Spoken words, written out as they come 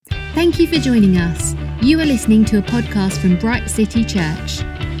Thank you for joining us. You are listening to a podcast from Bright City Church.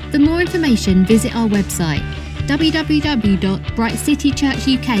 For more information, visit our website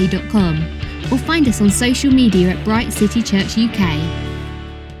www.brightcitychurchuk.com or find us on social media at Bright City Church UK.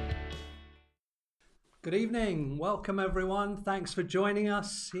 Good evening. Welcome everyone. Thanks for joining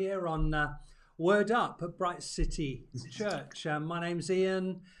us here on Word Up at Bright City Church. My name's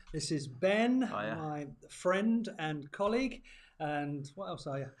Ian. This is Ben, Hiya. my friend and colleague. And what else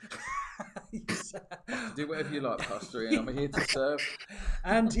are you? Do whatever you like, Pastor Ian. I'm here to serve.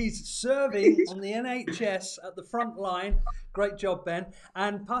 And he's serving on the NHS at the front line. Great job, Ben.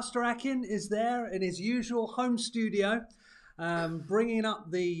 And Pastor Akin is there in his usual home studio, bringing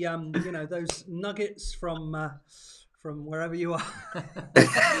up the those nuggets from wherever you are.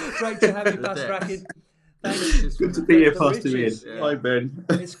 Great to have you, Pastor Akin. Thanks. Good to be here, Pastor Ian. Yeah. Hi, Ben.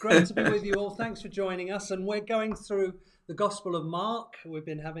 It's great to be with you all. Thanks for joining us. And we're going through the Gospel of Mark. We've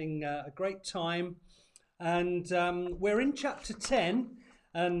been having a great time. And we're in chapter 10.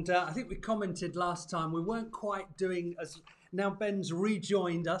 And I think we commented last time we weren't quite doing as... Now Ben's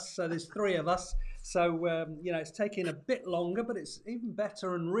rejoined us, so there's three of us. So, it's taking a bit longer, but it's even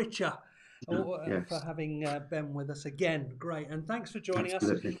better and richer for having Ben with us again. Great. And thanks for joining us.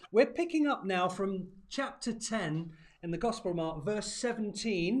 We're picking up now from chapter 10 in the Gospel of Mark, verse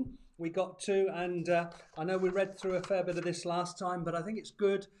 17 we got to. And I know we read through a fair bit of this last time, but I think it's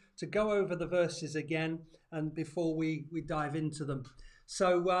good to go over the verses again and before we dive into them.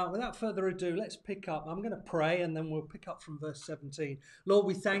 So without further ado, let's pick up. I'm going to pray and then we'll pick up from verse 17. Lord,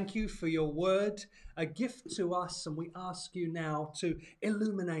 we thank you for your word, a gift to us, and we ask you now to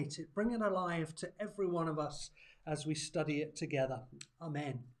illuminate it, bring it alive to every one of us as we study it together.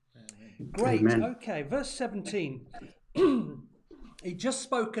 Amen. Great. Amen. Okay, verse 17. He'd just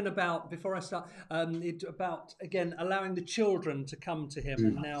spoken about, before I start, about, again, allowing the children to come to him.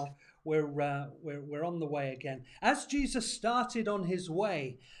 And now we're on the way again. As Jesus started on his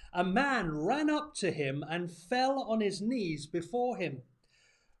way, a man ran up to him and fell on his knees before him.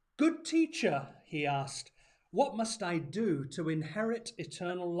 "Good teacher," he asked, "what must I do to inherit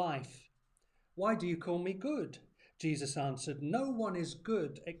eternal life?" "Why do you call me good?" Jesus answered, "No one is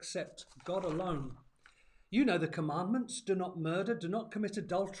good except God alone. You know the commandments: do not murder, do not commit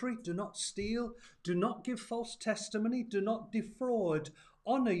adultery, do not steal, do not give false testimony, do not defraud,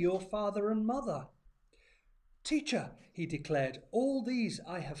 honor your father and mother." "Teacher," he declared, "all these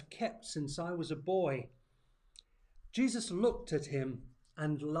I have kept since I was a boy." Jesus looked at him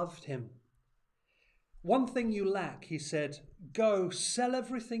and loved him. "One thing you lack," he said. "Go, sell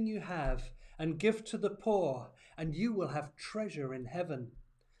everything you have and give to the poor, and you will have treasure in heaven.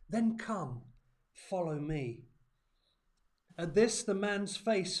 Then come, follow me." At this, the man's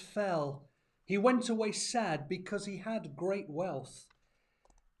face fell. He went away sad because he had great wealth.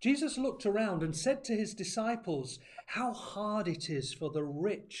 Jesus looked around and said to his disciples, "How hard it is for the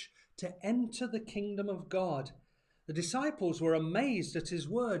rich to enter the kingdom of God." The disciples were amazed at his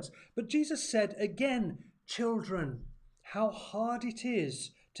words, but Jesus said again, "Children, how hard it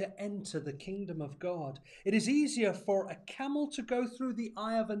is to enter the kingdom of God. It is easier for a camel to go through the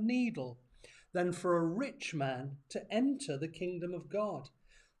eye of a needle than for a rich man to enter the kingdom of God."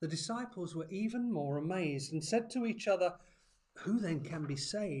 The disciples were even more amazed and said to each other, "Who then can be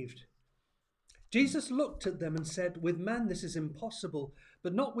saved?" Jesus looked at them and said, "With man this is impossible,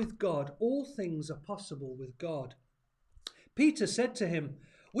 but not with God. All things are possible with God." Peter said to him,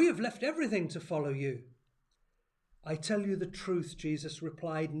 "We have left everything to follow you." "I tell you the truth," Jesus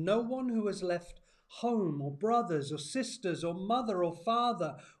replied, "no one who has left home or brothers or sisters or mother or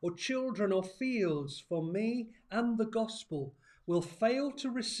father or children or fields for me and the gospel will fail to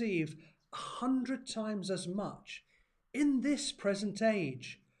receive 100 times as much in this present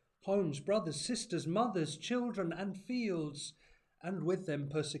age: homes, brothers, sisters, mothers, children, and fields, and with them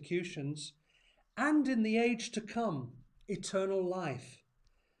persecutions, and in the age to come, eternal life.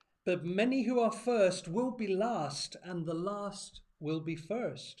 But many who are first will be last, and the last will be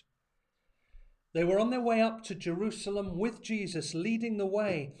first." They were on their way up to Jerusalem with Jesus leading the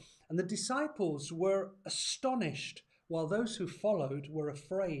way, and the disciples were astonished, while those who followed were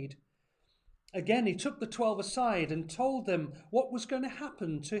afraid. Again, he took the 12 aside and told them what was going to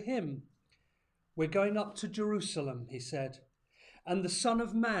happen to him. "We're going up to Jerusalem," he said, "and the Son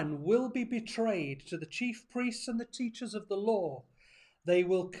of Man will be betrayed to the chief priests and the teachers of the law. They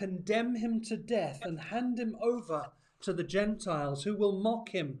will condemn him to death and hand him over to the Gentiles, who will mock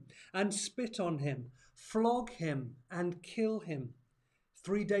him and spit on him, flog him and kill him.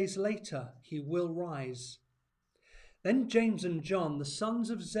 3 days later, he will rise." Then James and John, the sons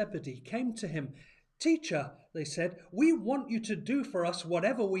of Zebedee, came to him. "Teacher," they said, "we want you to do for us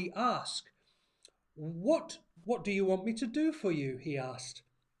whatever we ask." What do you want me to do for you?" he asked.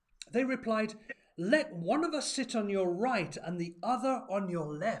 They replied, "Let one of us sit on your right and the other on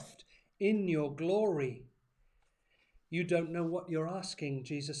your left in your glory." "You don't know what you're asking,"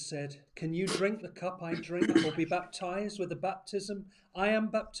 Jesus said. "Can you drink the cup I drink or be baptized with the baptism I am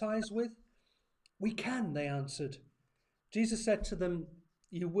baptized with?" "We can," they answered. Jesus said to them,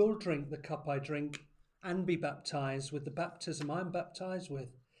 "You will drink the cup I drink and be baptized with the baptism I am baptized with.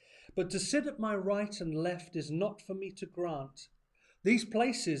 But to sit at my right and left is not for me to grant. These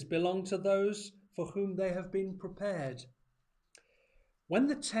places belong to those for whom they have been prepared." When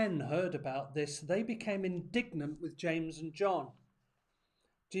the 10 heard about this, they became indignant with James and John.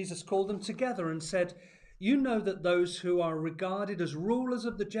 Jesus called them together and said, "You know that those who are regarded as rulers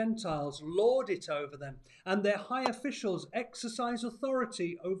of the Gentiles lord it over them, and their high officials exercise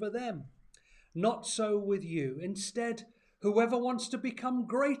authority over them. Not so with you. Instead, whoever wants to become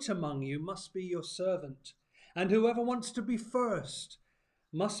great among you must be your servant, and whoever wants to be first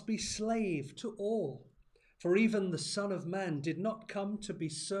must be slave to all. For even the Son of Man did not come to be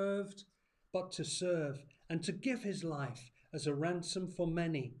served, but to serve, and to give his life as a ransom for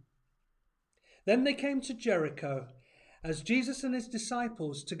many." Then they came to Jericho. As Jesus and his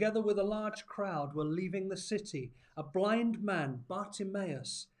disciples, together with a large crowd, were leaving the city, a blind man,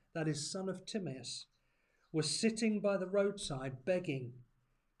 Bartimaeus, that is, son of Timaeus, was sitting by the roadside begging.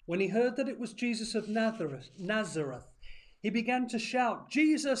 When he heard that it was Jesus of Nazareth, he began to shout,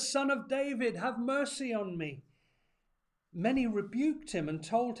 "Jesus, Son of David, have mercy on me." Many rebuked him and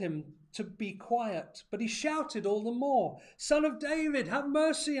told him to be quiet, but he shouted all the more, "Son of David, have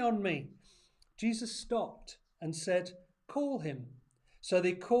mercy on me." Jesus stopped and said, "Call him." So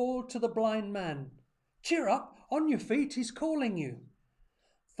they called to the blind man, "Cheer up, on your feet, he's calling you."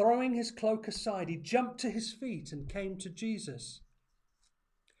 Throwing his cloak aside, he jumped to his feet and came to Jesus.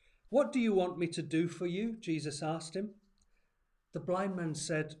 "What do you want me to do for you?" Jesus asked him. The blind man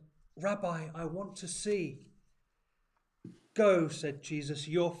said, "Rabbi, I want to see." "Go," said Jesus,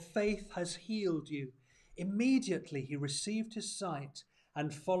 "your faith has healed you." Immediately he received his sight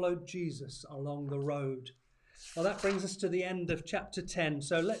and followed Jesus along the road. Well, that brings us to the end of chapter 10.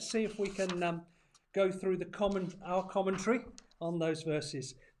 So let's see if we can go through our commentary on those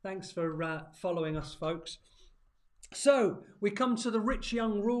verses. Thanks for following us, folks. So we come to the rich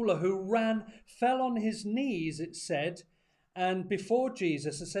young ruler who fell on his knees, it said, and before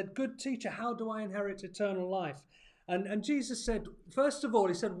Jesus and said, "Good teacher, how do I inherit eternal life?" And Jesus said, first of all,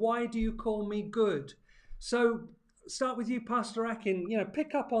 he said, "Why do you call me good?" So start with you, Pastor Akin,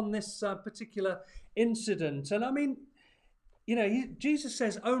 pick up on this particular incident. And I mean, Jesus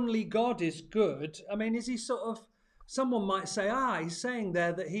says only God is good. I mean, is he someone might say, he's saying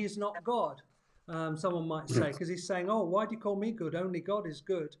there that he is not God. Someone might say, because he's saying, "Why do you call me good? Only God is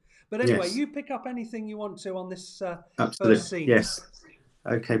good." But anyway, Yes. You pick up anything you want to on this Absolutely. first scene. Yes.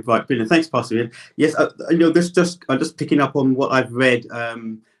 Okay, right, brilliant. Thanks, Pastor Ian. Yes, I'm just picking up on what I've read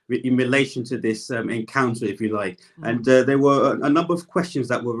in relation to this encounter, if you like. And there were a number of questions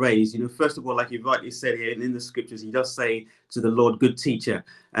that were raised. First of all, like you rightly said here in the scriptures, he does say to the Lord, "Good teacher."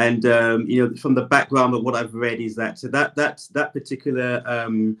 And from the background of what I've read is that particular,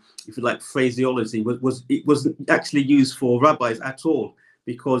 if you like, phraseology wasn't actually used for rabbis at all,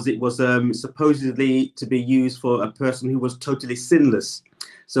 because it was supposedly to be used for a person who was totally sinless.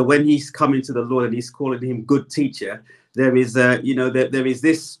 So when he's coming to the Lord and he's calling him good teacher, there is there is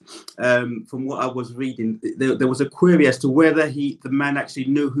this, from what I was reading, there was a query as to whether the man actually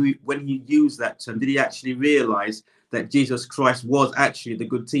knew when he used that term, did he actually realize that Jesus Christ was actually the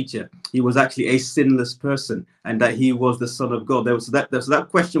good teacher? He was actually a sinless person, and that he was the Son of God. So that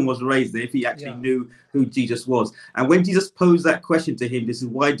question was raised there, if he actually knew who Jesus was. And when Jesus posed that question to him, this is,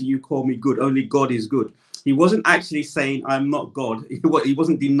 "Why do you call me good? Only God is good." He wasn't actually saying, "I'm not God." He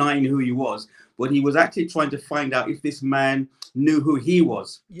wasn't denying who he was, but he was actually trying to find out if this man knew who he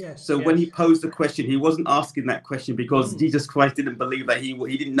was. Yes. So when he posed the question, he wasn't asking that question because Jesus Christ didn't believe that he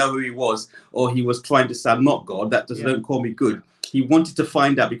didn't know who he was, or he was trying to say, "I'm not God. That doesn't don't call me good." He wanted to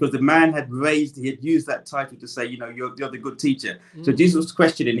find out because the man had used that title to say, you're the good teacher. So Jesus was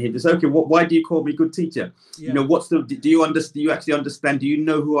questioning him. He said, "Okay, why do you call me good teacher? Yeah. Do you actually understand? Do you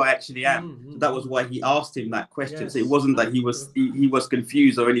know who I actually am?" So that was why he asked him that question. Yes. So it wasn't that he was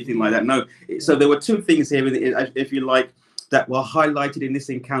confused or anything like that. No. So there were two things here, if you like, that were highlighted in this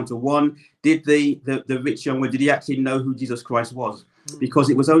encounter. One, did the rich young man, did he actually know who Jesus Christ was? Because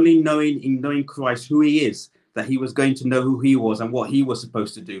it was only knowing Christ, who he is, that he was going to know who he was and what he was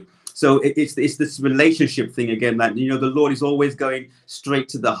supposed to do. So it's this relationship thing again, that, you know, the Lord is always going straight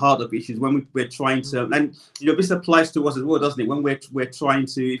to the heart of issues when we're trying to, and, you know, this applies to us as well, doesn't it? When we're trying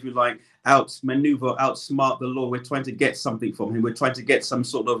to, if you like, outsmart the Lord, we're trying to get something from him, we're trying to get some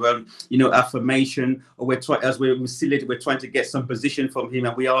sort of you know, affirmation, or we're trying to get some position from him,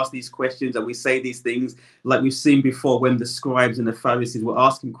 and we ask these questions and we say these things, like we've seen before when the scribes and the Pharisees were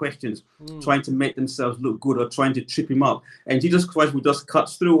asking questions, trying to make themselves look good or trying to trip him up. And Jesus Christ will just cut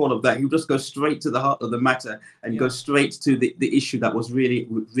through all of that. He'll just go straight to the heart of the matter and go straight to the issue that was really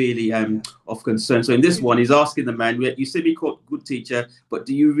of concern. So in this one, he's asking the man, you say me called good teacher, but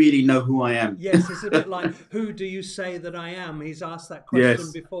do you really know who I am? Yes, it's a bit like, who do you say that I am? He's asked that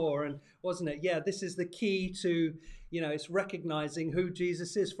question before, and wasn't it? Yeah, this is the key to, you know, it's recognizing who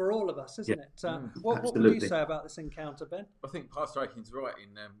Jesus is for all of us, isn't it? What would you say about this encounter, Ben? I think Pastor Aiken's right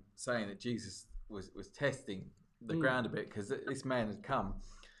in saying that Jesus was testing the ground a bit, because this man had come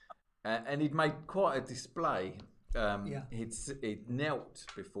and he'd made quite a display. He'd knelt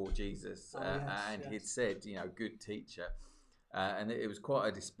before Jesus and he'd said, you know, good teacher. And it was quite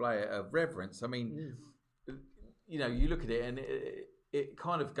a display of reverence. I mean, you know, you look at it and it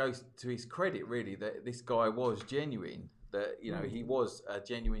kind of goes to his credit, really, that this guy was genuine, that, you know, he was a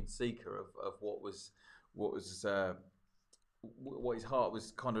genuine seeker of what his heart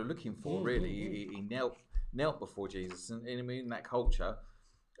was kind of looking for, really. He knelt before Jesus. And I mean, in that culture,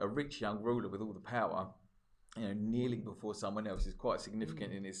 a rich young ruler with all the power, you know, kneeling before someone else is quite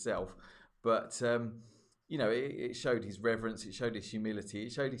significant in itself. But, you know, it showed his reverence, it showed his humility,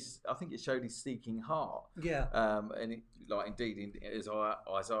 I think it showed his seeking heart. Yeah. And it, like, indeed, in Isaiah,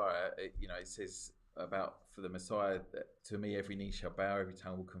 you know, it says about, for the Messiah, that to me every knee shall bow, every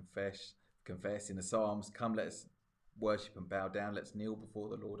tongue will confess. In the Psalms, come, let us worship and bow down, let's kneel before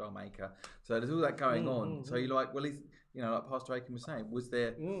the Lord our Maker. So there's all that going on. So you're like, well, you know, like Pastor Aiken was saying, was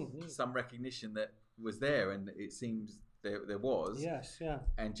there some recognition that was there? And it seems there was. Yes, yeah.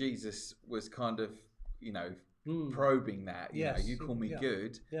 And Jesus was kind of, you know, probing that. You know, you call me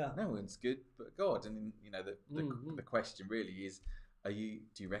good. Yeah. No one's good but God. And, you know, the question really is, do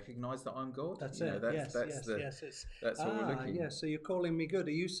you recognise that I'm God? That's you know, it. That's what we're looking. Yeah. So you're calling me good.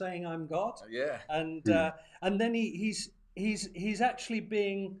 Are you saying I'm God? Yeah. And then he's actually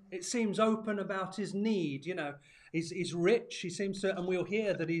being, it seems, open about his need. You know, he's rich. He seems to, and we'll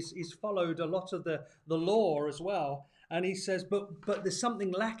hear that he's followed a lot of the law as well. And he says, but there's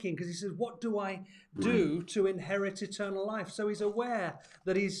something lacking, because he says, what do I do to inherit eternal life? So he's aware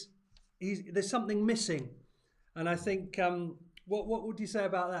that there's something missing. And I think, what would you say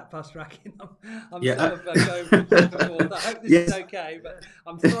about that, Pastor Aiken? I'm sort of going back and forth. I hope this is okay, but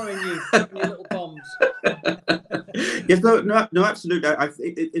I'm throwing you little bombs. Yes, no, absolutely. I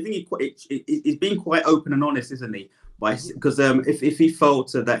think he's being quite open and honest, isn't he? Because if he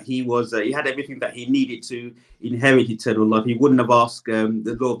felt that he had everything that he needed to inherit eternal life, he wouldn't have asked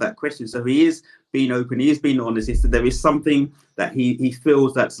the Lord that question. So he is being open, he is being honest. Is that there is something that he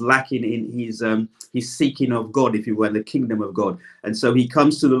feels that's lacking in his seeking of God, if you will, the kingdom of God. And so he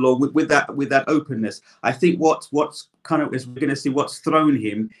comes to the Lord with that openness. I think what's kind of, as we're going to see, what's thrown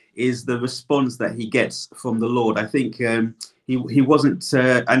him is the response that he gets from the Lord. I think he wasn't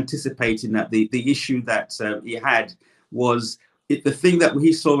anticipating that the issue that he had was the thing that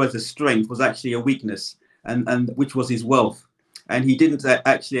he saw as a strength was actually a weakness, and which was his wealth. And he didn't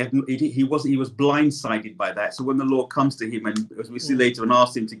actually, he was blindsided by that. So when the Lord comes to him, and as we see later, and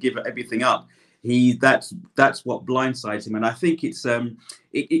asks him to give everything up, that's what blindsides him. And I think it's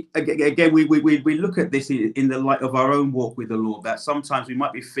again, we look at this in the light of our own walk with the Lord, that sometimes we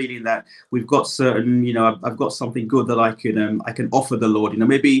might be feeling that we've got certain, you know, I've got something good that I can offer the Lord. You know,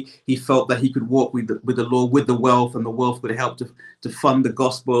 maybe he felt that he could walk with the Lord with the wealth, and the wealth would help to fund the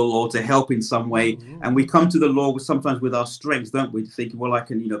gospel or to help in some way. And we come to the Lord sometimes with our strengths, don't we? Thinking, well, I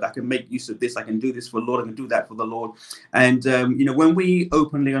can make use of this. I can do this for the Lord. I can do that for the Lord. And you know, when we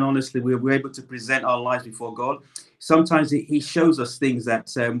openly and honestly we're able to present our lives before God, sometimes he shows us things that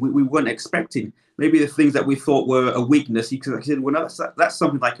we weren't expecting. Maybe the things that we thought were a weakness, he said, well, that's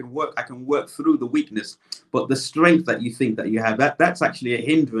something that I can work through the weakness. But the strength that you think that you have, that's actually a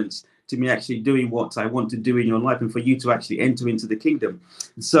hindrance to me actually doing what I want to do in your life, and for you to actually enter into the kingdom.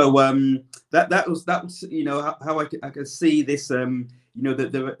 So that was you know, how I can see this you know,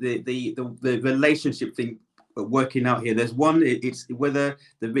 the relationship thing working out here. There's one, it's whether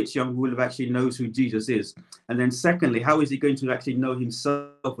the rich young ruler actually knows who Jesus is, and then secondly, how is he going to actually know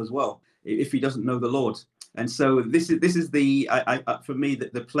himself as well if he doesn't know the Lord? And so this is the for me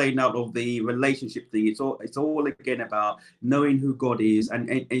the playing out of the relationship thing. It's all again about knowing who God is, and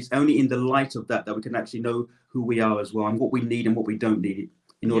it's only in the light of that we can actually know who we are as well, and what we need and what we don't need.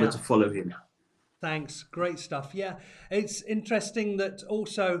 in order to follow him. Thanks. Great stuff. Yeah, it's interesting that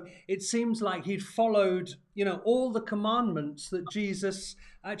also it seems like he'd followed, all the commandments that Jesus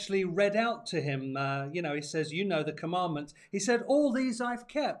actually read out to him. He says, the commandments. He said, all these I've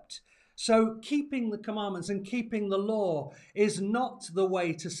kept. So keeping the commandments and keeping the law is not the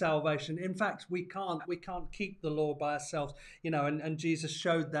way to salvation. In fact, we can't keep the law by ourselves, and Jesus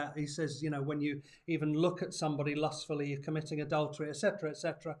showed that. He says, when you even look at somebody lustfully, you're committing adultery, etc.,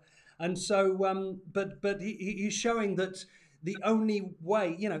 etc. And so, but he's showing that the only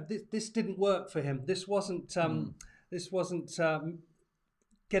way, this didn't work for him. This wasn't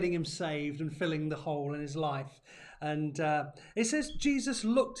getting him saved and filling the hole in his life. And it says Jesus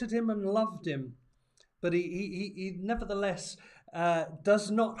looked at him and loved him, but he nevertheless does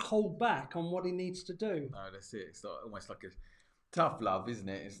not hold back on what he needs to do. No, that's it. It's almost like a tough love, isn't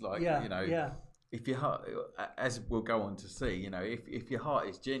it? It's like, if your heart, as we'll go on to see, if your heart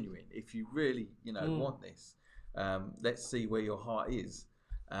is genuine, if you really, want this, let's see where your heart is.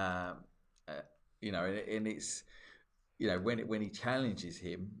 And it's, when he challenges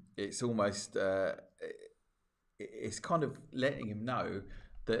him, it's almost, it's kind of letting him know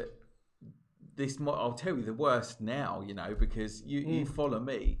that I'll tell you the worst now, because you follow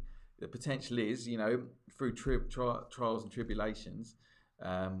me. The potential is, through trials and tribulations,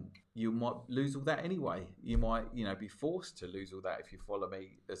 you might lose all that anyway. You might, be forced to lose all that if you follow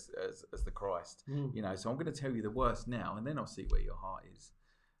me as the Christ. So I'm going to tell you the worst now, and then I'll see where your heart is.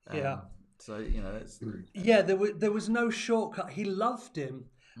 So that's there was no shortcut. He loved him,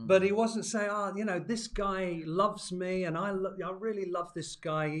 but he wasn't saying, this guy loves me, and I really love this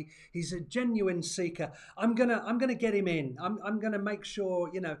guy. He's a genuine seeker. I'm gonna get him in. I'm gonna make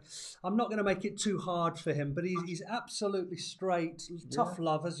sure. I'm not gonna make it too hard for him. But he's absolutely straight, tough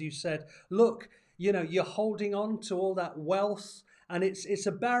love, as you said. Look, you're holding on to all that wealth, and it's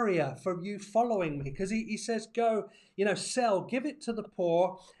a barrier for you following me, because he says, go, sell, give it to the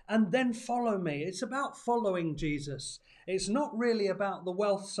poor, and then follow me. It's about following Jesus. It's not really about the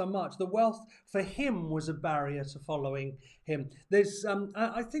wealth so much. The wealth for him was a barrier to following him. There's,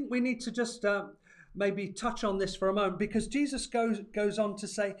 I think we need to just maybe touch on this for a moment, because Jesus goes on to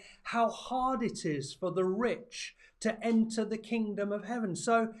say how hard it is for the rich to enter the kingdom of heaven.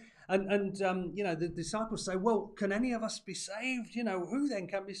 So, and the disciples say, well, can any of us be saved? Who then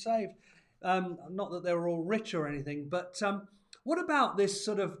can be saved? Not that they were all rich or anything, but what about this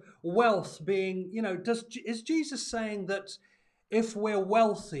sort of wealth being, is Jesus saying that if we're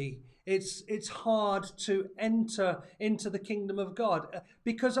wealthy, it's hard to enter into the kingdom of God?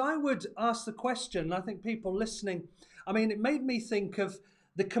 Because I would ask the question, I think people listening, it made me think of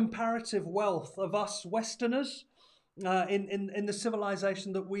the comparative wealth of us Westerners in the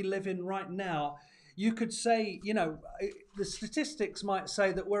civilization that we live in right now. You could say, the statistics might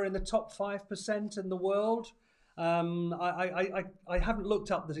say that we're in the top 5% in the world. I haven't looked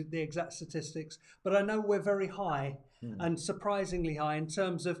up the exact statistics, but I know we're very high and surprisingly high in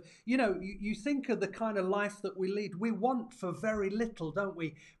terms of, you think of the kind of life that we lead. We want for very little, don't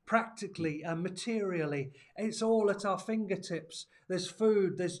we? Practically and materially. It's all at our fingertips. There's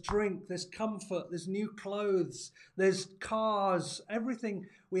food, there's drink, there's comfort, there's new clothes, there's cars, everything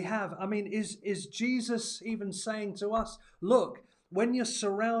we have. Is Jesus even saying to us, look, when you're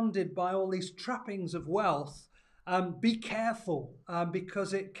surrounded by all these trappings of wealth, be careful,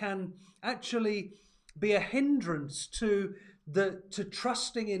 because it can actually be a hindrance to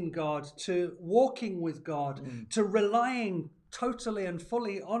trusting in God, to walking with God, to relying totally and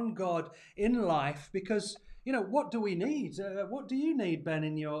fully on God in life. Because what do we need? What do you need, Ben,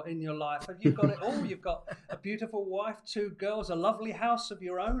 in your life? Have you got it all? You've got a beautiful wife, 2 girls, a lovely house of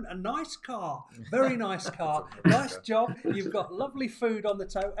your own, a nice car, very nice car, nice job. You've got lovely food on the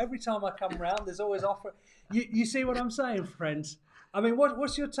table. Every time I come round, there's always offer. You see what I'm saying, friends?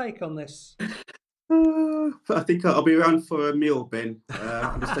 What's your take on this? I think I'll be around for a meal, Ben.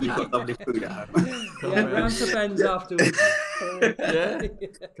 I understand you've got lovely food at home. Round to Ben's afterwards.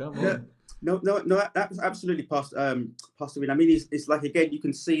 Come on. No, absolutely, Pastor Win. It's like, again, you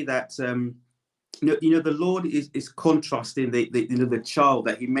can see that the Lord is contrasting the child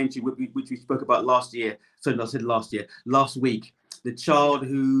that he mentioned, which we spoke about last week. The child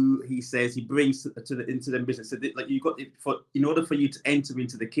who he says he brings into the business. So like in order for you to enter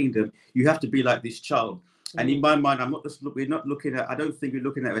into the kingdom, you have to be like this child. And in my mind, we're not looking at, I don't think we're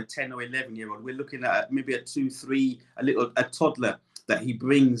looking at a 10 or 11-year-old. We're looking at maybe a 2, 3, a toddler that he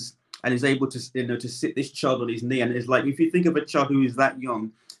brings and is able to, to sit this child on his knee. And it's like, if you think of a child who is that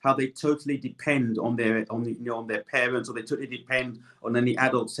young, how they totally depend on their parents, or they totally depend on any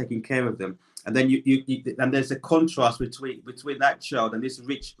adults taking care of them. And then and there's a contrast between that child and this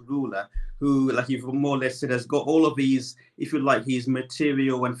rich ruler who, like you've more or less said, has got all of these, if you like, his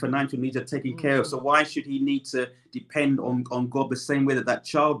material and financial needs are taken care of. So why should he need to depend on God the same way that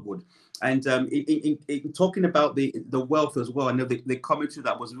child would? And in talking about the wealth as well, I know the commentary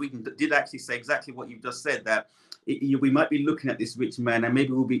that was reading did actually say exactly what you've just said, that we might be looking at this rich man and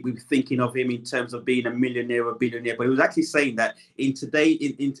maybe we'll be thinking of him in terms of being a millionaire or a billionaire, but he was actually saying that in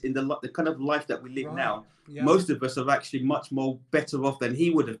the kind of life that we live now, most of us are actually much more better off than he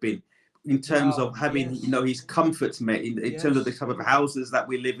would have been in terms of having his comforts met in terms of the type of houses that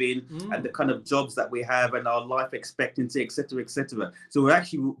we live in and the kind of jobs that we have and our life expectancy, etc. So we're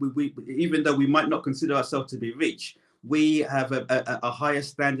actually we even though we might not consider ourselves to be rich, we have a higher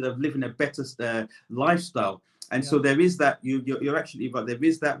standard of living a better lifestyle. And so there is that, you're actually right, there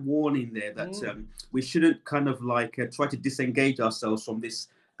is that warning there that we shouldn't kind of like try to disengage ourselves from this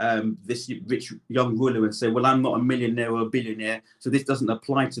rich young ruler and say, well, I'm not a millionaire or a billionaire, so this doesn't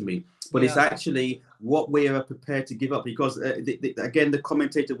apply to me. But it's actually what we are prepared to give up, because again, the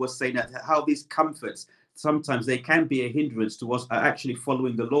commentator was saying that how these comforts, sometimes they can be a hindrance to us actually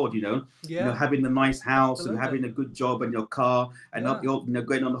following the Lord, you know, having a nice house and having a good job and your car and not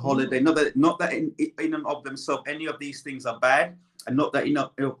going on holiday. Not that in and of themselves, any of these things are bad, and not that in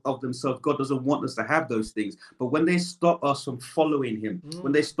and of themselves, God doesn't want us to have those things. But when they stop us from following him,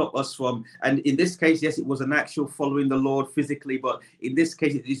 when they stop us from, and in this case, yes, it was an actual following the Lord physically, but in this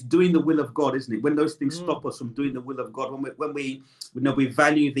case, it's doing the will of God, isn't it? When those things stop us from doing the will of God, when we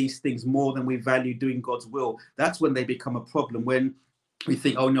value these things more than we value doing God's will, that's when they become a problem. When we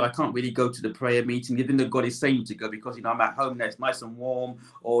think, oh no, I can't really go to the prayer meeting, even though God is saying to go, because I'm at home now, it's nice and warm,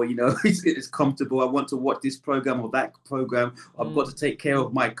 or it's comfortable. I want to watch this program or that program. I've got to take care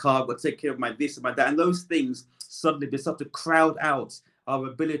of my car. I've got to take care of my this and my that, and those things suddenly they start to crowd out our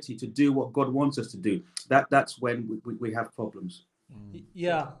ability to do what God wants us to do. That's when we have problems.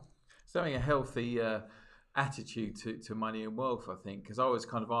 So having a healthy attitude to money and wealth, I think, because I was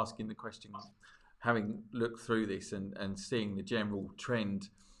kind of asking the question, having looked through this and seeing the general trend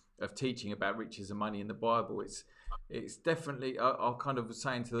of teaching about riches and money in the Bible, it's definitely, I kind of was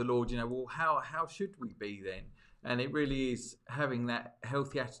saying to the Lord, well, how should we be then? And it really is having that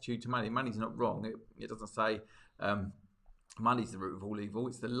healthy attitude to money. Money's not wrong. It doesn't say money's the root of all evil.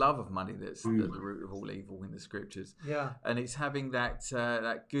 It's the love of money that's the root of all evil in the scriptures. And it's having that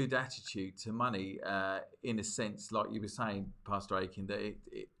good attitude to money, in a sense, like you were saying, Pastor Aiken, that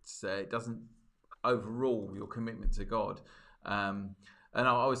it doesn't overrule your commitment to God. And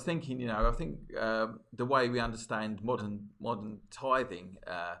I was thinking, I think the way we understand modern tithing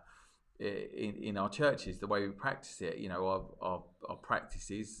in our churches, the way we practice it, our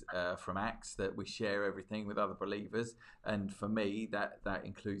practices from Acts, that we share everything with other believers, and for me that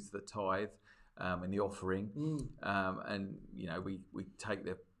includes the tithe and the offering, and we take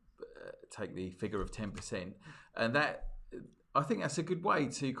the figure of 10%, and that, I think that's a good way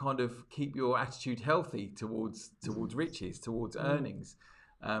to kind of keep your attitude healthy towards riches, towards earnings,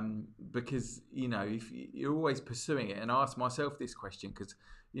 because if you're always pursuing it. And I ask myself this question because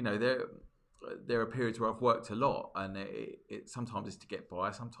there are periods where I've worked a lot, and it sometimes it's to get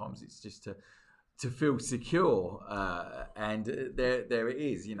by, sometimes it's just to feel secure, and there it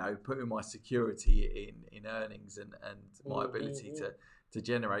is, putting my security in earnings and my ability to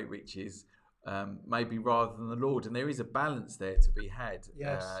generate riches. Maybe rather than the Lord, and there is a balance there to be had.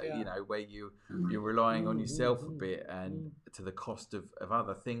 Where you're relying on yourself a bit, and to the cost of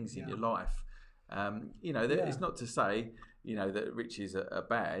other things in your life. It's not to say that riches are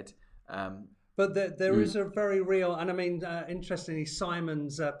bad, but there is a very real, and I mean, interestingly,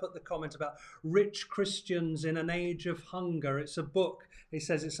 Simon's put the comment about rich Christians in an age of hunger. It's a book. He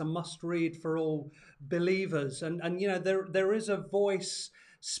says it's a must-read for all believers, and there is a voice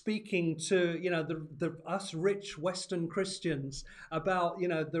speaking to the us rich Western Christians about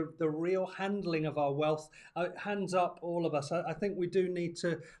the real handling of our wealth. Hands up, all of us. I think we do need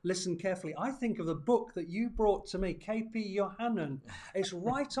to listen carefully. I think of the book that you brought to me, KP Yohanan. It's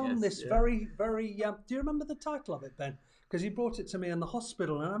right on this very, very. Do you remember the title of it, Ben? Because you brought it to me in the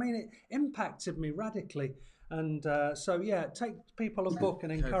hospital, and I mean, it impacted me radically. And take people a book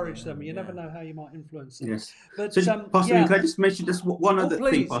and encourage them. You never know how you might influence them. Yes. But Pastor, can I just mention just one other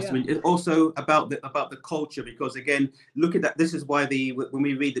thing, Pastor? It's also about the culture, because again, look at that. This is why when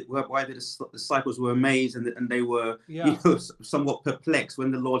we read why the disciples were amazed and they were somewhat perplexed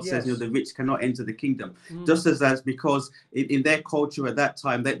when the Lord says the rich cannot enter the kingdom. Just as because in their culture at that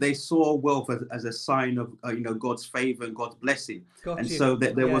time they saw wealth as a sign of God's favor and God's blessing. So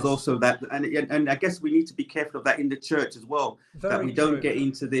there was also that, and I guess we need to be careful careful of that in the church as well. Very that we don't true. get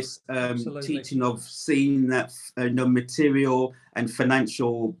into this Absolutely. teaching of seeing that material and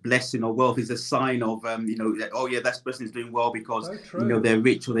financial blessing or wealth is a sign of that, oh yeah, that person is doing well because So true. they're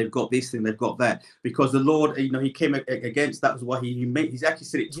rich, or they've got this thing, they've got that. Because the Lord, he came against that. Was why he's actually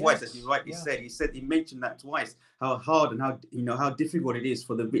said it twice, as you rightly said. He mentioned that twice, how hard and how difficult it is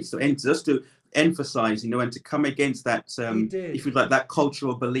for the rich to enter, just to emphasize, and to come against that, if you like, that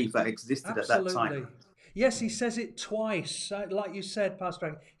cultural belief that existed at that time. Yes, he says it twice, like you said, Pastor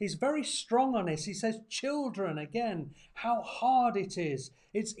Frank. He's very strong on this. He says, children, again, how hard it is.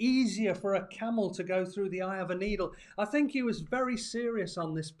 It's easier for a camel to go through the eye of a needle. I think he was very serious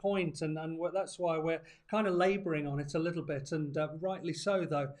on this point, and that's why we're kind of laboring on it a little bit, and rightly so,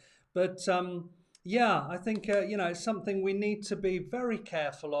 though. But I think, it's something we need to be very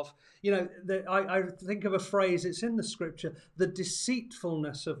careful of. I think of a phrase, it's in the scripture, the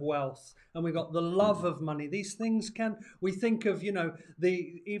deceitfulness of wealth. And we've got the love of money. These things we think of, even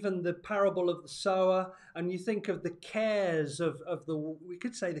the parable of the sower, and you think of the cares we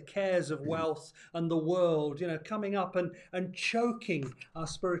could say the cares of wealth and the world, coming up and choking our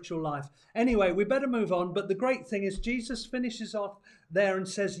spiritual life. Anyway, we better move on. But the great thing is Jesus finishes off there and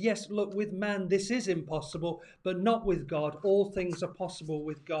says, yes, look, with man, this is impossible, but not with God. All things are possible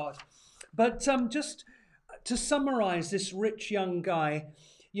with God. But just to summarize this rich young guy,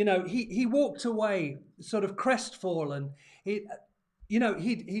 he walked away sort of crestfallen. He'd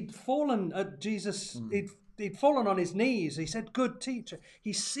fallen at Jesus. He'd fallen on his knees. He said, "Good teacher."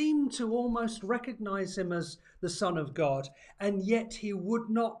 He seemed to almost recognize him as the Son of God, and yet he would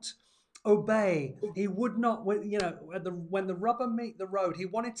not obey. He would not, when the rubber meet the road, he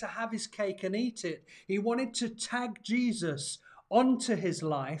wanted to have his cake and eat it. He wanted to tag Jesus onto his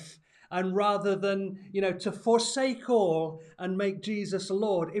life. And rather than, to forsake all and make Jesus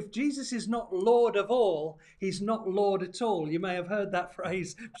Lord. If Jesus is not Lord of all, he's not Lord at all. You may have heard that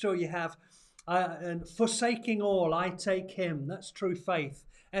phrase. I'm sure you have. And forsaking all, I take him. That's true faith.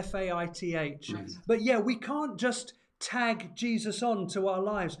 Faith. But we can't just tag Jesus on to our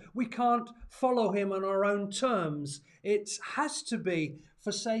lives. We can't follow him on our own terms. It has to be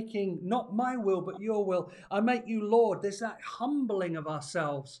forsaking, not my will, but your will. I make you Lord. There's that humbling of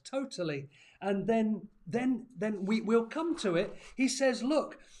ourselves, totally. And then we'll come to it. He says,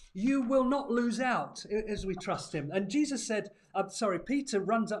 look, you will not lose out as we trust him. And Jesus said, Peter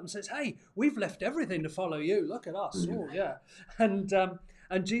runs up and says, hey, we've left everything to follow you. Look at us. Oh, yeah.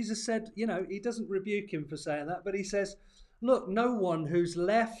 And Jesus said, he doesn't rebuke him for saying that, but he says, look, no one who's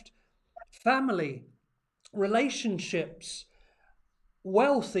left family, relationships,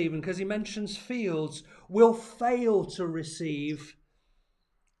 wealth even, because he mentions fields, will fail to receive.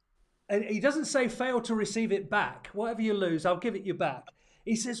 And he doesn't say fail to receive it back. Whatever you lose, I'll give it you back.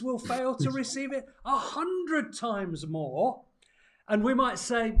 He says we'll fail to receive it 100 times more. And we might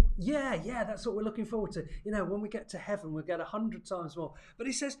say, yeah, that's what we're looking forward to. When we get to heaven, we'll get 100 times more. But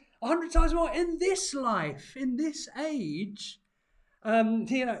he says 100 times more in this life, in this age,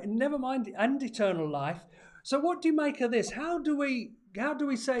 never mind, and eternal life. So what do you make of this? How do we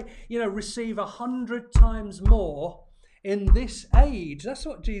say, receive 100 times more in this age? That's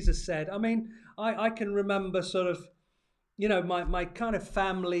what Jesus said. I mean, I can remember sort of, my kind of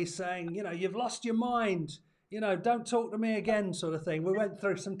family saying, you've lost your mind. Don't talk to me again, sort of thing. We went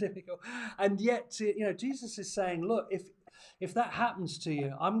through some difficult, and yet, Jesus is saying, look, if that happens to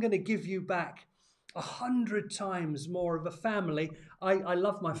you, I'm going to give you back 100 times more of a family. I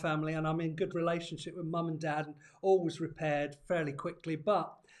love my family, and I'm in good relationship with mum and dad, and always repaired fairly quickly.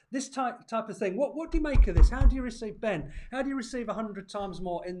 But this type of thing, what do you make of this? How do you receive, Ben? How do you receive 100 times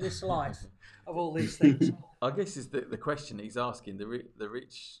more in this life of all these things? I guess is the question he's asking the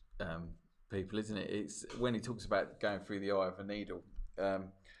rich people, isn't it? It's when he talks about going through the eye of a needle.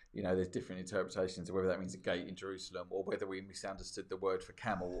 There's different interpretations of whether that means a gate in Jerusalem or whether we misunderstood the word for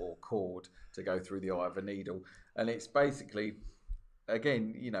camel or cord to go through the eye of a needle. And it's basically,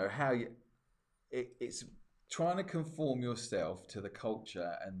 again, it's trying to conform yourself to the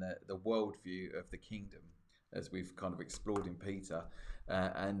culture and the worldview of the kingdom, as we've kind of explored in Peter,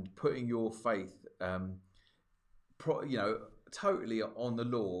 and putting your faith, totally on the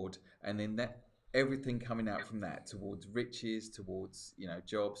Lord, and then that everything coming out from that towards riches, towards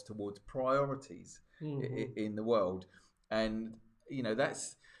jobs, towards priorities in the world. And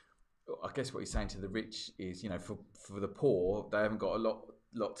that's, I guess, what he's saying to the rich is, for the poor, they haven't got a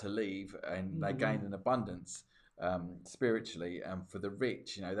lot to leave, and they gain an abundance spiritually. And for the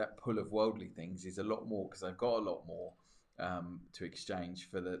rich, that pull of worldly things is a lot more, because they've got a lot more to exchange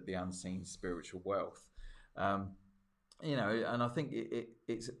for the unseen spiritual wealth. you know, and I think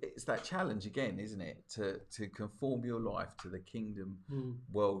it's that challenge again, isn't it, to conform your life to the kingdom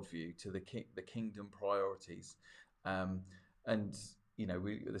worldview, to the kingdom priorities, and you know,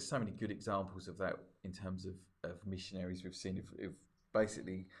 there's so many good examples of that in terms of missionaries we've seen who've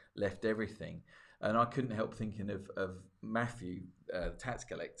basically left everything. And I couldn't help thinking of Matthew, the tax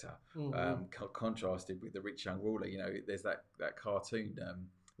collector, contrasted with the rich young ruler. You know, there's that cartoon,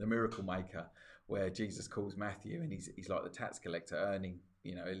 The Miracle Maker, where Jesus calls Matthew, and he's like the tax collector, earning,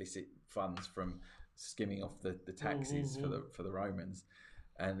 you know, illicit funds from skimming off the taxes for the Romans.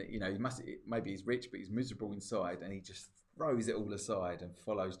 And you know, maybe he's rich, but he's miserable inside, and he just throws it all aside and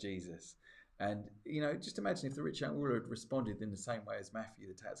follows Jesus. And you know, just imagine if the rich young ruler had responded in the same way as Matthew,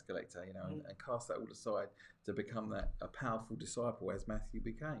 the tax collector, you know, and cast that all aside to become a powerful disciple as Matthew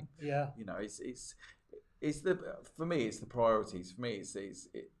became. Yeah, you know, for me, it's the priorities. For me,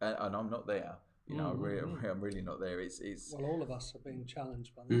 and I'm not there. You know, I'm really not there. It's well, all of us are being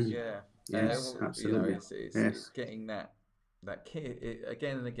challenged by this. Yeah, yes, absolutely. You know, it's getting that key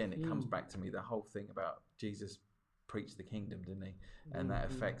again and again. It comes back to me, the whole thing about Jesus preached the kingdom, didn't he? And that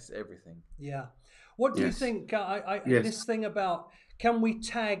affects everything. Yeah. What do you think? This thing about, can we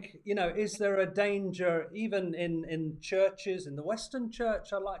tag? You know, is there a danger even in churches, in the Western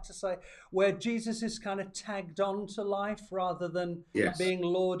church, I like to say, where Jesus is kind of tagged on to life rather than being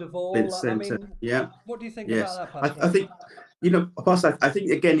Lord of all? I mean, what do you think about that, Pastor? I think, you know, Pastor, I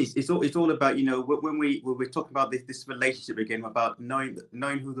think again, it's all about, you know, when we're talking about this relationship again, about knowing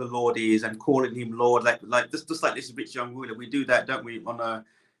who the Lord is and calling him Lord, like just like this rich young ruler, we do that, don't we, on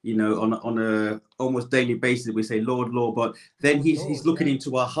a almost daily basis. We say Lord, Lord, but then he's looking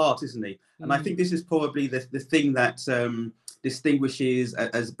into our heart, isn't he? And I think this is probably the thing that distinguishes,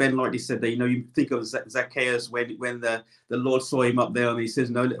 as Ben rightly said, that, you know, you think of Zacchaeus when the Lord saw him up there and he says,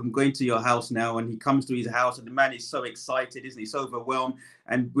 no, I'm going to your house now, and he comes to his house and the man is so excited, isn't he, so overwhelmed,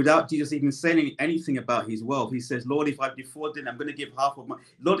 and without Jesus even saying anything about his wealth, he says, Lord, if I've defrauded, I'm going to give half of my...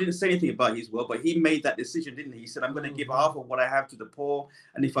 Lord didn't say anything about his wealth, but he made that decision, didn't he? He said, I'm going to give half of what I have to the poor,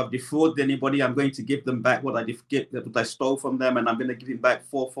 and if I've defrauded anybody, I'm going to give them back what I stole from them, and I'm going to give him back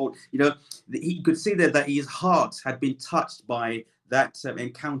fourfold. You know, he could see there that his heart had been touched by that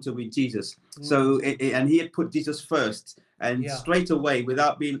encounter with Jesus. So, and he had put Jesus first, and straight away,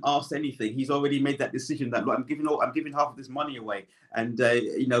 without being asked anything, he's already made that decision that, look, I'm giving half of this money away, and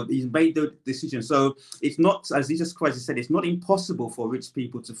you know, he's made the decision. So it's not, as Jesus Christ said, it's not impossible for rich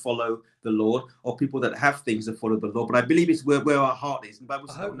people to follow the Lord, or people that have things to follow the Lord. But I believe it's where our heart is. The Bible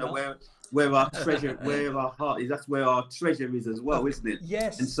says, where our treasure, where our heart is, that's where our treasure is as well, isn't it?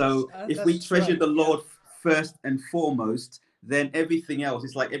 Yes. And so if we treasure the Lord first and foremost, then everything else,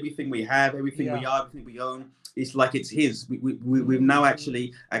 it's like everything we have, everything we are, everything we own, it's like it's his. We've now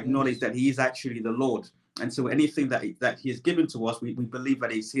actually acknowledged that he is actually the Lord. And so anything that he has given to us, we believe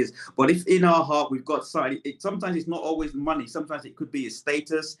that it's his. But if in our heart we've got something, sometimes it's not always money. Sometimes it could be a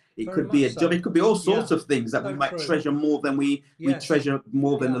status. It could be a job. It could be all sorts of things that we might treasure more than we treasure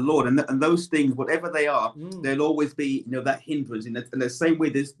more than the Lord. And those things, whatever they are, there'll always be, you know, that hindrance. In the same way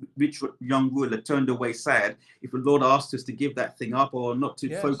this rich young ruler turned away sad, if the Lord asked us to give that thing up or not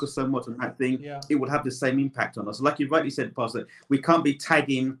to focus so much on that thing, it would have the same impact on us. Like you rightly said, Pastor, we can't be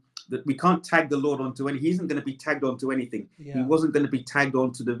tagging... that we can't tag the Lord onto any. He isn't going to be tagged onto anything. He wasn't going to be tagged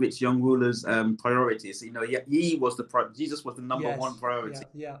onto the rich young ruler's priorities. You know, he was Jesus was the number one priority,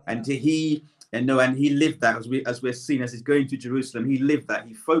 and he lived that, as we're seeing as he's going to Jerusalem. He lived that.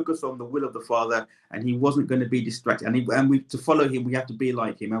 He focused on the will of the Father, and he wasn't going to be distracted. And to follow him, we have to be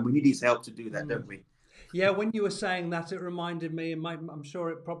like him, and we need his help to do that, don't we? Yeah, when you were saying that, it reminded me, and I'm sure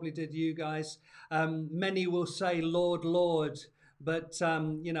it probably did you guys. Many will say, Lord, Lord. But,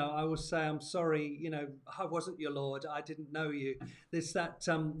 you know, I will say, I'm sorry, you know, I wasn't your Lord. I didn't know you. There's that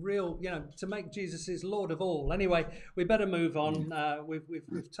real, you know, to make Jesus is Lord of all. Anyway, we better move on.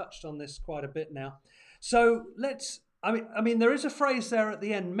 We've touched on this quite a bit now. So I mean, there is a phrase there at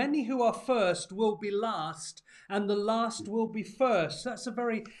the end. Many who are first will be last, and the last will be first. That's a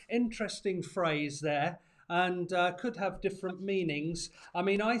very interesting phrase there, and could have different meanings. I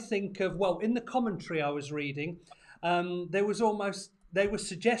mean, I think of, well, in the commentary I was reading, they were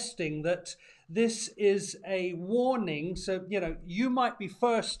suggesting that this is a warning. So, you know, you might be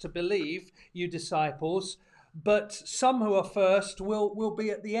first to believe, you disciples, but some who are first will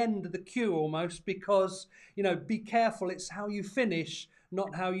be at the end of the queue almost, because, you know, be careful. It's how you finish,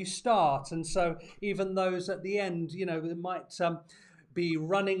 not how you start. And so even those at the end, you know, they might be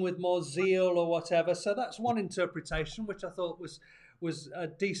running with more zeal or whatever. So that's one interpretation, which I thought was a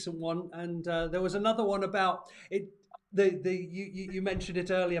decent one. And there was another one about it. you mentioned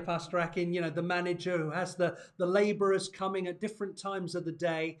it earlier, Pastor Akin, the manager who has the laborers coming at different times of the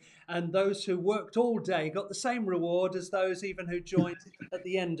day, and those who worked all day got the same reward as those even who joined at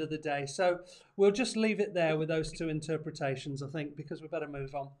the end of the day. So we'll just leave it there with those two interpretations, I think, because we better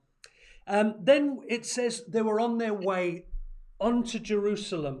move on. Then it says they were on their way onto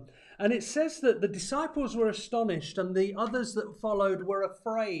Jerusalem. And it says that the disciples were astonished and the others that followed were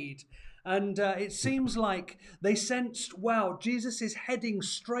afraid. And it seems like they sensed, wow, Jesus is heading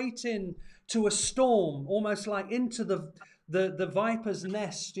straight in to a storm, almost like into the viper's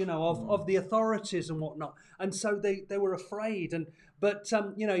nest, of the authorities and whatnot. And so they were afraid. But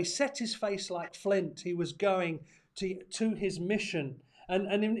he set his face like flint. He was going to his mission.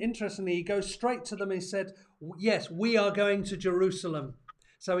 And interestingly, he goes straight to them and he said, yes, we are going to Jerusalem.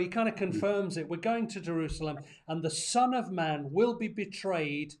 So he kind of confirms it. We're going to Jerusalem, and the Son of Man will be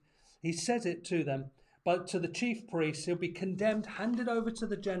betrayed. He says it to them, but to the chief priests, he'll be condemned, handed over to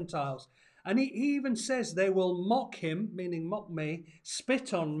the Gentiles. And he even says they will mock him, meaning mock me,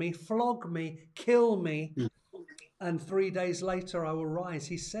 spit on me, flog me, kill me, and 3 days later I will rise.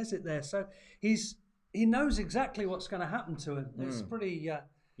 He says it there. So he knows exactly what's going to happen to him. It's pretty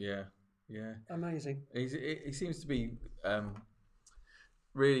amazing. He seems to be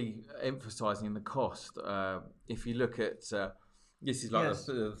really emphasising the cost. If you look at this is like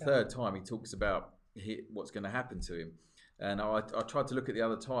the third time he talks about what's going to happen to him, and I tried to look at the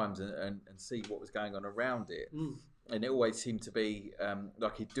other times and see what was going on around it, and it always seemed to be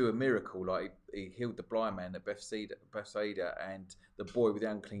like he'd do a miracle, like he healed the blind man at Bethsaida and the boy with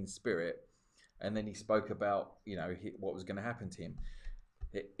the unclean spirit, and then he spoke about what was going to happen to him.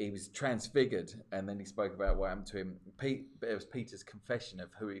 He was transfigured, and then he spoke about what happened to him. It was Peter's confession of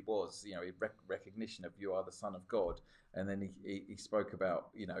who he was, recognition of you are the Son of God. And then he spoke about,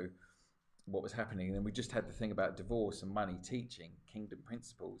 what was happening. And then we just had the thing about divorce and money, teaching kingdom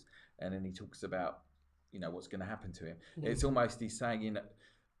principles. And then he talks about, what's going to happen to him. It's almost he's saying,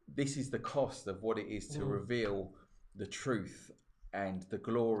 this is the cost of what it is to reveal the truth and the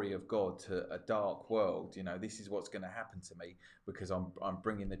glory of God to a dark world. This is what's going to happen to me because I'm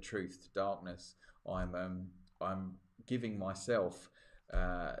bringing the truth to darkness. I'm giving myself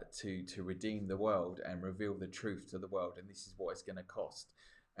to redeem the world and reveal the truth to the world, and this is what it's going to cost.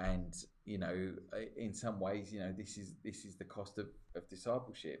 And in some ways, this is the cost of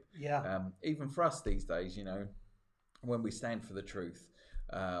discipleship. Even for us these days, when we stand for the truth,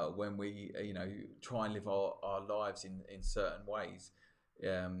 when we try and live our lives in certain ways,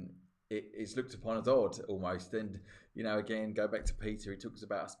 it's looked upon as odd almost. And again, go back to Peter, he talks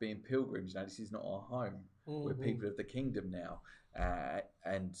about us being pilgrims. This is not our home. We're people of the kingdom now,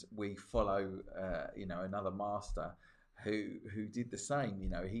 and we follow another master who did the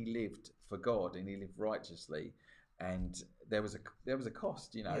same. He lived for God and he lived righteously, and there was a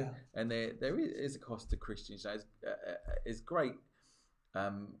cost, and there is a cost to Christians. It's great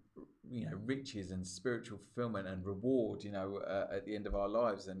riches and spiritual fulfillment and reward at the end of our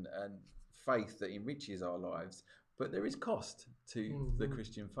lives, and faith that enriches our lives, but there is cost to the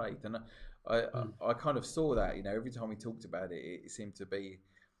Christian faith. And I kind of saw that every time we talked about it, it seemed to be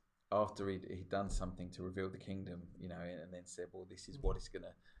after he'd done something to reveal the kingdom, and then said, well, this is what it's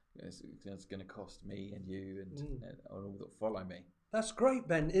gonna cost me and you and all that follow me. That's great,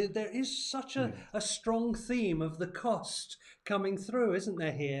 Ben. There is such a strong theme of the cost coming through, isn't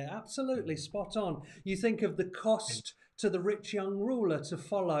there here? Absolutely spot on. You think of the cost to the rich young ruler to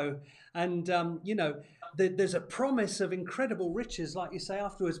follow, and there's a promise of incredible riches, like you say,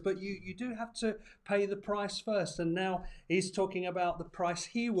 afterwards, but you do have to pay the price first. And now he's talking about the price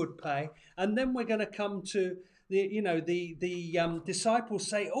he would pay, and then we're going to come to the disciples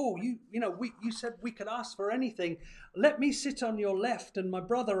say, oh, you said we could ask for anything. Let me sit on your left and my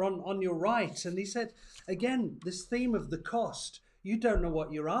brother on your right. And he said, again, this theme of the cost. You don't know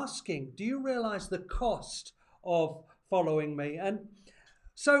what you're asking. Do you realize the cost of following me? And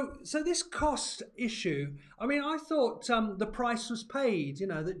so this cost issue, I thought the price was paid,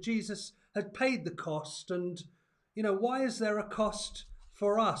 that Jesus had paid the cost. And, why is there a cost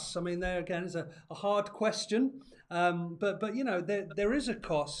for us? There again is a hard question, but there is a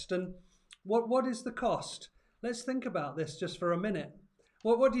cost, and what is the cost? Let's think about this just for a minute.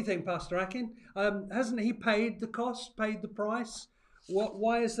 What do you think, Pastor Akin? Hasn't he paid the cost, paid the price?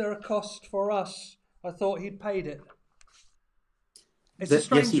 Why is there a cost for us? I thought he'd paid it. It's a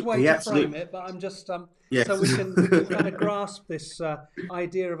strange way to frame it, but I'm just so we can kind of grasp this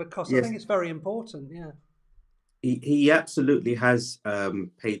idea of a cost. I think it's very important. Yeah. He absolutely has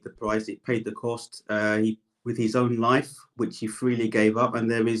paid the price. He paid the cost with his own life, which he freely gave up. And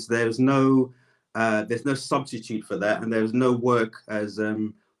there's no there's no substitute for that, and there's no work as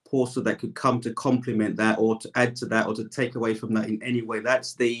Paul said that could come to complement that or to add to that or to take away from that in any way.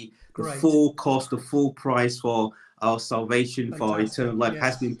 That's the full cost, the full price for our salvation, for our eternal life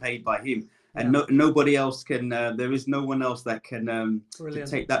has been paid by him. And nobody else can, there is no one else that can to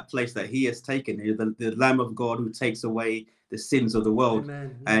take that place that he has taken. The Lamb of God who takes away the sins of the world.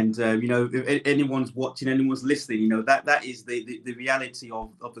 Amen. And, if anyone's watching, anyone's listening, that is the reality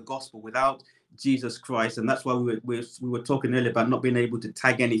of the gospel. Without Jesus Christ, and that's why we were talking earlier about not being able to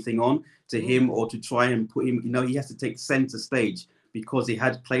tag anything on to him or to try and put him, he has to take center stage, because he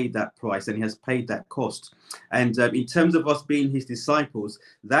had paid that price and he has paid that cost. And in terms of us being his disciples,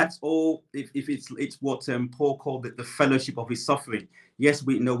 that's all. If it's what Paul called it, the fellowship of his suffering. Yes,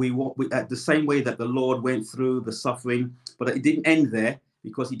 we at the same way that the Lord went through the suffering, but it didn't end there,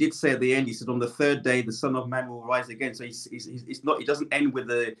 because he did say at the end, he said, on the third day, the Son of Man will rise again. So it's not, it doesn't end with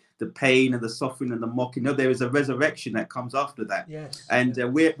the pain and the suffering and the mocking. No, there is a resurrection that comes after that. Yes. And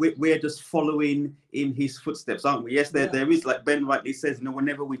we're just following in his footsteps, aren't we? Yes, there is, like Ben rightly says,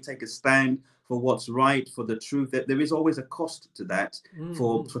 whenever we take a stand for what's right, for the truth, that there is always a cost to that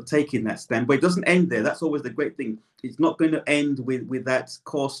for taking that stand. But it doesn't end there. That's always the great thing. It's not going to end with that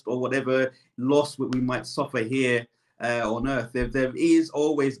cost or whatever loss we might suffer here on earth. There is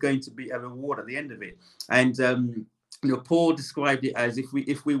always going to be a reward at the end of it. And Paul described it as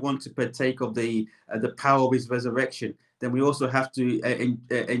if we want to partake of the power of his resurrection, then we also have to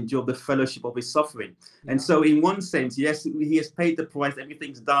endure the fellowship of his suffering. Yeah. And so in one sense, yes, he has paid the price,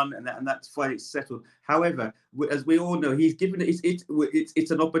 everything's done, and that's fine, it's settled. However, as we all know, he's given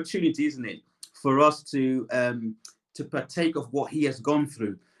it's an opportunity, isn't it, for us to partake of what he has gone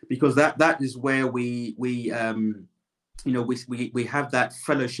through, because that is where we have that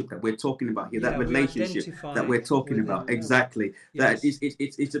fellowship that we're talking about here, that relationship that we're talking about. Exactly. Yes. That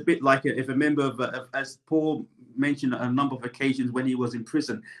it's a bit like if a member of as Paul mentioned a number of occasions when he was in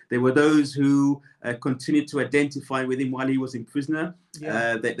prison, there were those who continued to identify with him while he was in prison.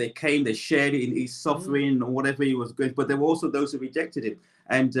 They came, they shared in his suffering or whatever he was going, but there were also those who rejected him.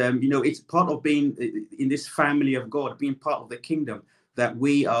 And it's part of being in this family of God, being part of the kingdom, that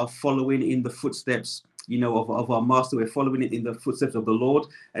we are following in the footsteps of our master. We're following it in the footsteps of the Lord.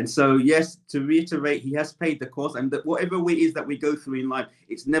 And so, yes, to reiterate, he has paid the cost, and that whatever it is that we go through in life,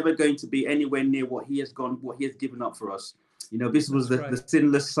 it's never going to be anywhere near what he has given up for us. This was the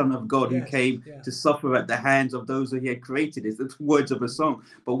sinless Son of God who came to suffer at the hands of those who he had created. It's the words of a song.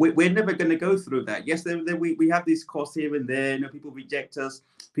 But we're never going to go through that. Yes, we have these costs here and there. People reject us.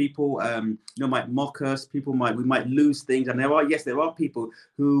 People might mock us. We might lose things. And there are people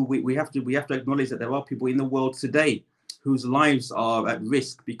who we have to acknowledge that there are people in the world today whose lives are at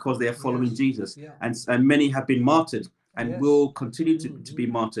risk because they are following Jesus. Yeah. And many have been martyred and will continue to be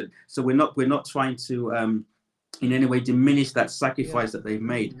martyred. So we're not trying to in any way diminish that sacrifice that they've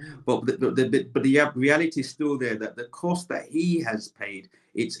made, but the reality is still there, that the cost that he has paid,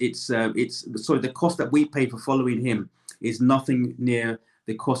 the cost that we pay for following him is nothing near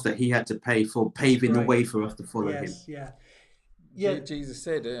the cost that he had to pay for paving the way for us to follow him. Jesus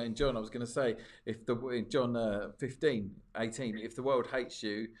said in John, I was going to say, in John 15:18, if the world hates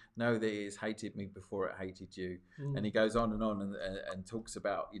you, know that it has hated me before it hated you. And he goes on and talks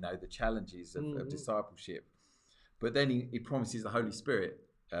about the challenges of discipleship. But then he promises the Holy Spirit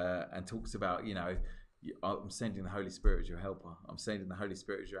and talks about, I'm sending the Holy Spirit as your helper. I'm sending the Holy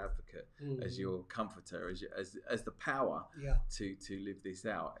Spirit as your advocate, as your comforter, as the power to live this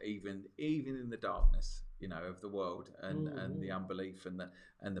out, even in the darkness, of the world and the unbelief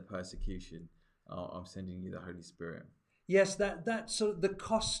and the persecution. I'm sending you the Holy Spirit. Yes, that's sort of the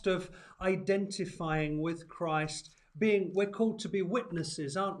cost of identifying with Christ. We're called to be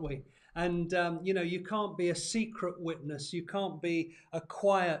witnesses, aren't we? And, you can't be a secret witness. You can't be a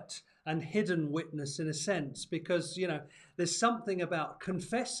quiet and hidden witness in a sense, because, there's something about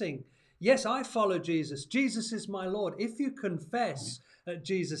confessing. Yes, I follow Jesus. Jesus is my Lord. If you confess that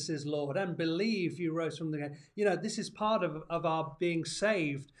Jesus is Lord and believe you rose from the dead, this is part of our being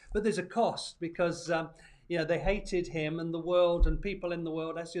saved. But there's a cost, because they hated him, and the world and people in the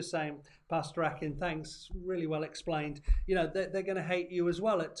world, as you're saying, Pastor Akin, thanks, really well explained. They're going to hate you as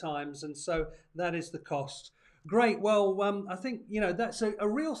well at times, and so that is the cost. Great. Well, I think, that's a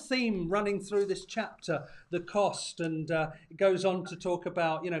real theme running through this chapter, the cost, and it goes on to talk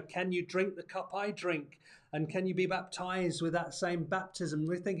about, can you drink the cup I drink? And can you be baptized with that same baptism?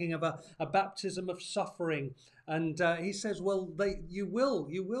 We're thinking of a baptism of suffering. And he says, well, you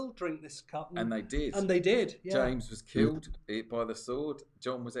will drink this cup. And they did. And they did. Yeah. James was killed by the sword.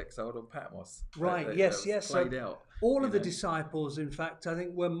 John was exiled on Patmos. Right. Yes. Played out. All of the disciples, in fact, I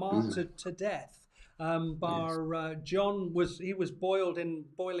think, were martyred to death. John was boiled in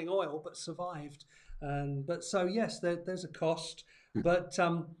boiling oil, but survived. But so yes, there's a cost, but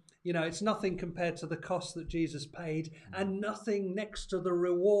it's nothing compared to the cost that Jesus paid, and nothing next to the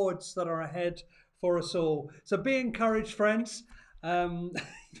rewards that are ahead for us all. So be encouraged, friends. The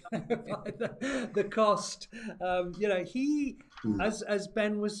cost, he, as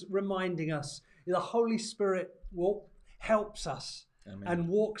Ben was reminding us, the Holy Spirit helps us. Amen. And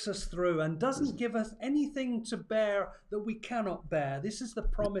walks us through and doesn't give us anything to bear that we cannot bear. This is the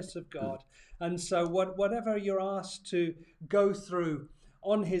promise of God. And so whatever you're asked to go through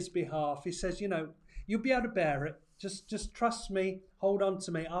on his behalf, he says, you'll be able to bear it. Just trust me, hold on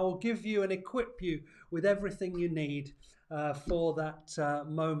to me. I will give you and equip you with everything you need for that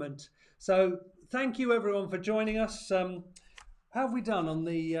moment. So thank you everyone for joining us. How have we done on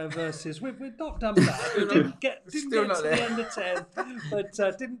the verses? We've not done bad. We didn't get to the end of 10, but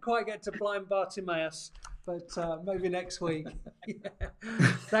didn't quite get to blind Bartimaeus. But maybe next week. Yeah.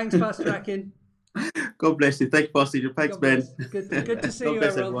 Thanks, Pastor Akin. God bless you. Thank you, Pastor. Thanks, Ben. Good to see you,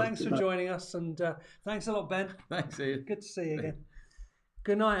 everyone. Thanks for joining us, and thanks a lot, Ben. Thanks, Ian. Good to see you again.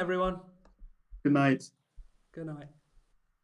 Good night, everyone. Good night. Good night.